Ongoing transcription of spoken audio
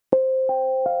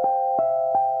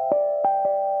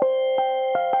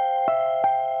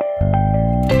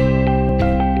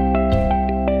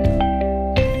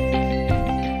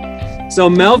So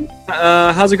Melvin,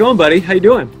 how's it going, buddy? How you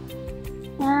doing?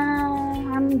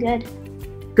 I'm good.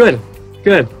 Good,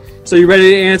 good. So you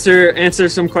ready to answer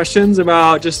some questions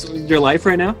about just your life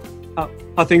right now?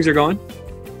 How things are going?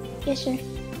 Yes, sir.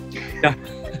 Yeah.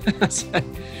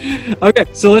 Okay,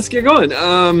 so let's get going.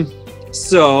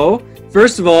 So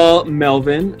first of all,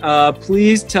 Melvin,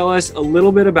 please tell us a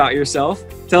little bit about yourself.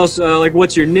 Tell us like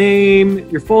what's your name,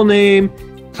 your full name,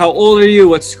 how old are you,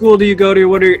 what school do you go to,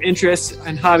 what are your interests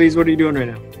and hobbies, what are you doing right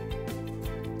now?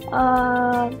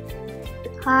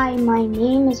 Hi, my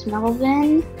name is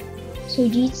Melvin.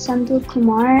 Sujeeth Sandhu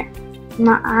Kumar.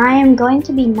 I am going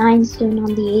to be 9 soon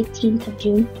on the 18th of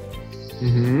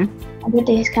June. My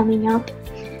birthday is coming up.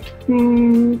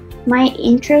 My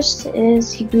interest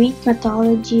is Greek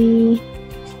mythology.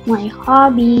 My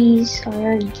hobbies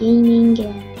are gaming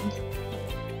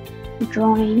and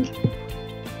drawing.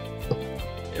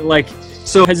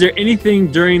 So has there anything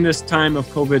during this time of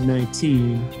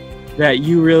COVID-19 that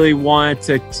you really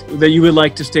that you would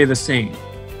like to stay the same?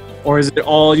 Or is it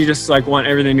all you just want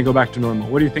everything to go back to normal?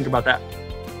 What do you think about that?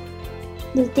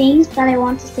 The things that I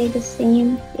want to stay the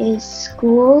same is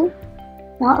school.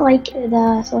 Not like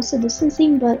the social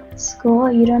distancing, but school.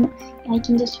 I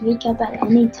can just wake up at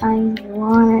any time I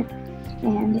want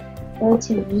and go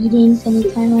to meetings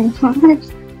anytime I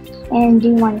want and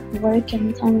do my work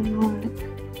anytime I want.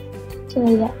 So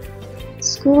yeah,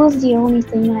 school is the only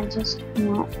thing I just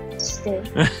want to stay.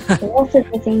 The rest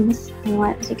of the things I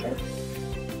want to go.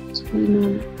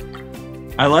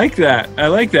 I like that.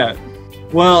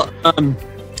 Well,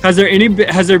 has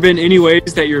there been any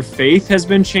ways that your faith has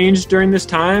been changed during this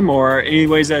time, or any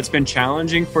ways that it's been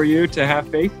challenging for you to have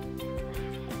faith?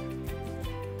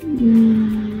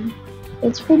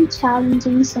 It's been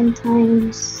challenging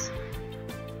sometimes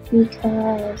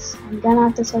because I'm gonna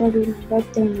have to celebrate my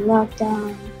birthday in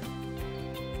lockdown.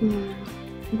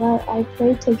 But I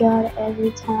pray to God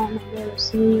every time I go to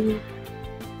sleep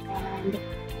and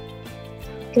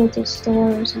go to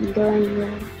stores and go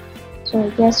anywhere. So I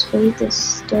guess faith is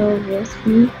still with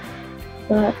me,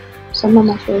 but some of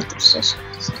my faith is just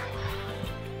lost.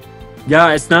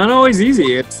 Yeah, it's not always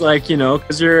easy. It's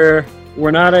because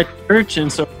we're not at church,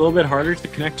 and so it's a little bit harder to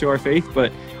connect to our faith.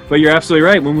 But you're absolutely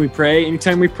right. When we pray,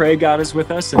 anytime we pray, God is with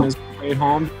us, and as we pray at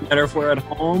home, no matter if we're at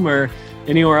home or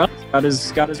anywhere else,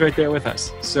 God is right there with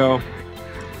us. So,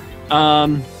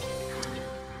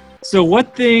 So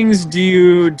what things do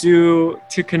you do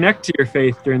to connect to your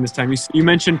faith during this time? You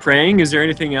mentioned praying. Is there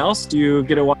anything else? Do you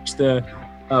get to watch the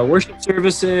worship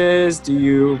services? Do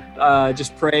you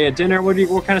just pray at dinner?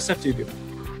 What kind of stuff do you do?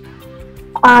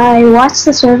 I watch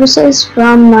the services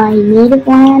from my native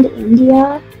land,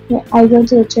 India. I go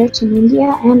to the church in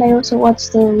India, and I also watch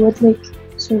the Woodlake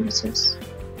services.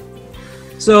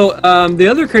 So the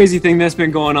other crazy thing that's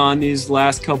been going on these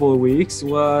last couple of weeks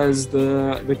was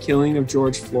the killing of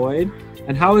George Floyd,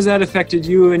 and how has that affected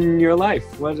you in your life?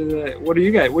 What do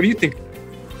you think?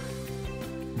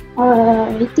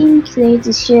 I think they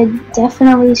should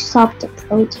definitely stop the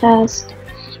protest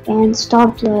and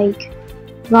stop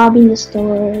robbing the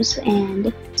stores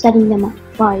and setting them on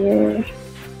fire,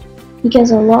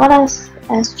 because a lot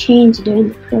has changed during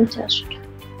the protest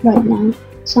right now.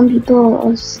 Some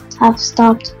people have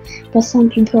stopped, but some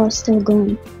people are still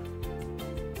going.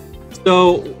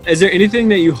 So is there anything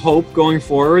that you hope going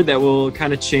forward that will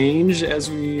kind of change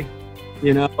as we,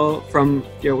 from,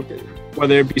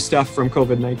 whether it be stuff from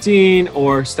COVID-19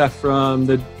 or stuff from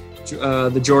the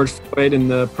George Floyd and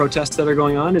the protests that are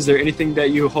going on? Is there anything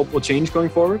that you hope will change going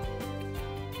forward?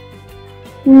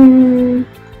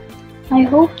 I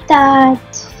hope that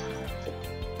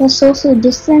the social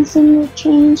distancing will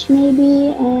change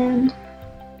maybe, and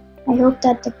I hope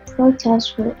that the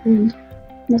protests will end.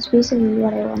 That's basically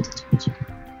what I want to change.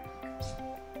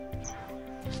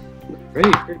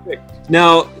 Great.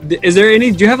 Now, do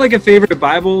you have a favorite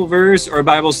Bible verse or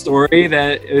Bible story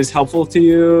that is helpful to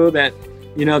you, that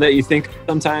you think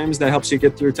sometimes that helps you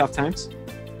get through tough times?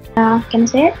 Can I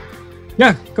say it?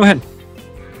 Yeah, go ahead.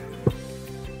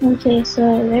 Okay,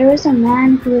 so there was a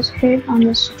man who was hurt on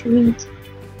the street,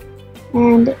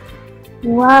 and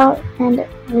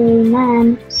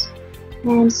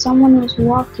someone was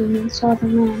walking and saw the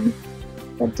man,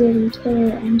 but didn't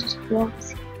care and just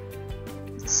walked.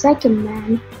 The second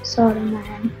man saw the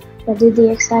man, but did the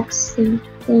exact same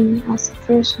thing as the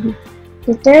first man.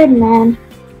 The third man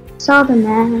saw the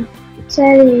man,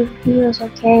 said he was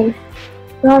okay,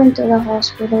 brought him to the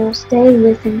hospital, stayed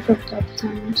with him for tough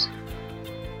times,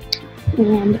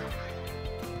 and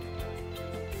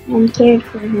cared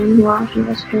for him while he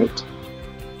was hurt.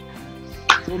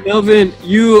 Well, Melvin,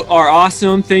 you are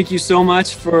awesome. Thank you so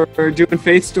much for doing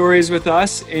faith stories with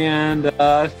us and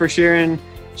for sharing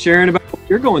about what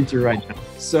you're going through right now.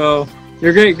 So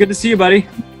you're great. Good to see you, buddy.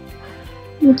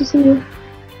 Good to see you.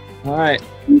 All right.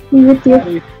 Good to see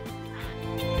you. Bye.